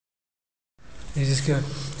He's just go.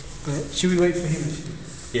 Should we wait for him?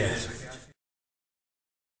 Yes.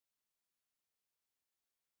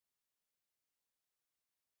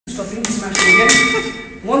 Stopping, smashing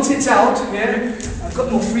again. Once it's out, yeah, I've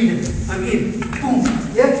got more freedom. I'm in. Boom.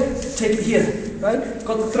 Yeah? Take it here. Right?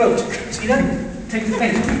 Got the throat. See that? Take the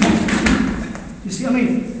pain. You see what I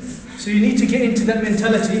mean? So you need to get into that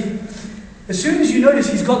mentality. As soon as you notice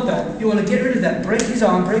he's got that, you want to get rid of that. Break his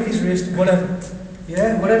arm, break his wrist, whatever.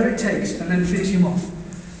 Yeah? Whatever it takes, and then finish him off.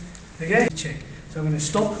 Okay? Check. So I'm going to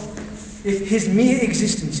stop. If his mere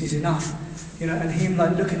existence is enough, you know, and him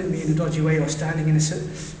like looking at me in a dodgy way or standing in a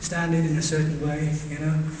certain way, you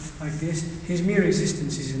know, like this, his mere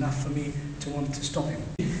existence is enough for me to want to stop him.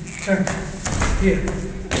 Turn. Here.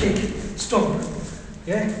 Kick. Stop.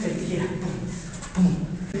 Yeah? Take it here. Boom.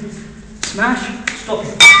 Boom. Smash. Stop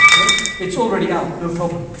him. Yeah? It's already out. No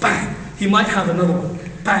problem. Bang. He might have another one.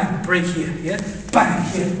 Bang. Break here. Yeah? Bang.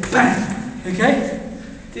 Here. Bang. Okay?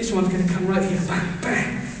 This one's going to come right here. Bang.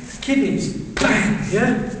 Bang. Kidneys. Bang.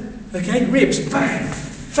 Yeah? Okay, ribs, bang,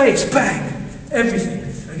 face, bang, everything,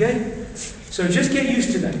 okay? So just get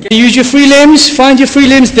used to that. Use your free limbs, find your free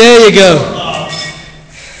limbs, there you go.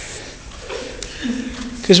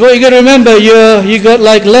 Because what you got to remember, you got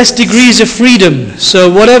like less degrees of freedom, so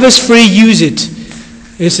whatever's free, use it.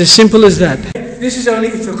 It's as simple as that. This is only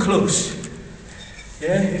if you're close.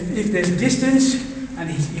 Yeah, if there's a distance and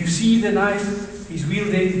you see the knife, he's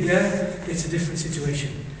wielding, yeah, it's a different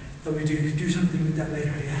situation. But we do something with that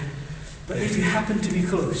later, yeah? But if you happen to be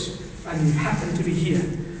close, and you happen to be here,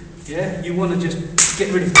 yeah, you want to just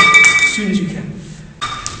get rid of it as soon as you can.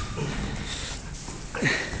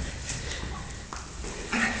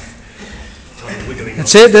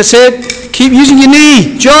 That's it. Keep using your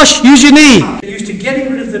knee. Josh, use your knee. Get used to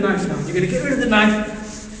getting rid of the knife now. You're going to get rid of the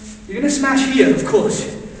knife. You're going to smash here, of course.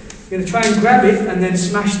 You're going to try and grab it and then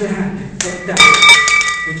smash the hand. Like that.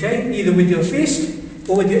 Okay? Either with your fist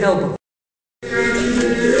or with your elbow.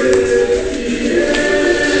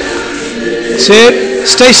 That's it.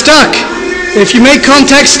 Stay stuck. If you make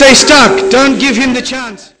contact, stay stuck. Don't give him the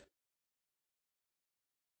chance.